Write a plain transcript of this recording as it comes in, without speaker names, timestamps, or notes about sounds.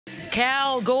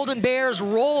Cal Golden Bears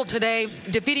roll today,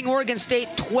 defeating Oregon State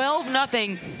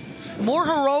 12-0. More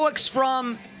heroics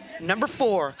from number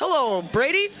 4. Hello,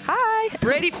 Bradie. Hi.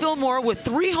 Bradie Fillmore with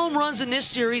 3 home runs in this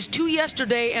series, 2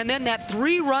 yesterday, and then that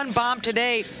 3-run bomb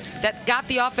today that got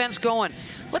the offense going.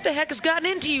 What the heck has gotten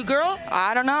into you, girl?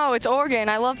 I don't know. It's Oregon.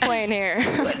 I love playing here.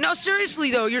 No,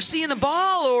 seriously though, you're seeing the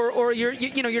ball, or you're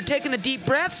taking the deep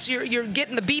breaths. You're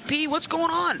getting the BP. What's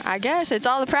going on? I guess it's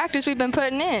all the practice we've been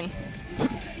putting in.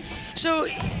 So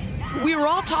we were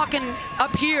all talking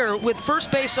up here with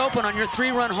first base open on your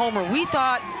 3-run homer. We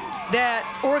thought that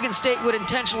Oregon State would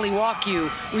intentionally walk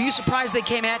you. Were you surprised they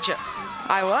came at you?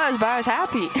 I was, but I was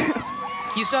happy.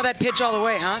 You saw that pitch all the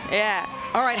way, huh? Yeah.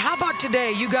 All right, how about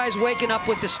today, you guys waking up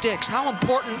with the sticks? How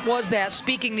important was that,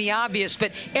 speaking the obvious,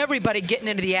 but everybody getting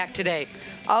into the act today?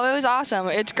 Oh, it was awesome.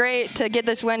 It's great to get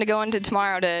this win to go into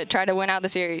tomorrow to try to win out the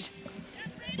series.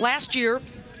 Last year,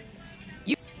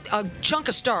 you a chunk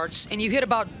of starts, and you hit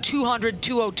about 200,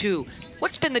 202.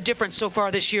 What's been the difference so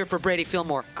far this year for Bradie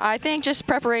Fillmore? I think just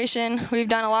preparation. We've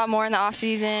done a lot more in the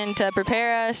offseason to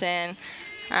prepare us, and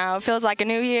it feels like a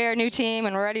new year, new team,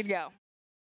 and we're ready to go.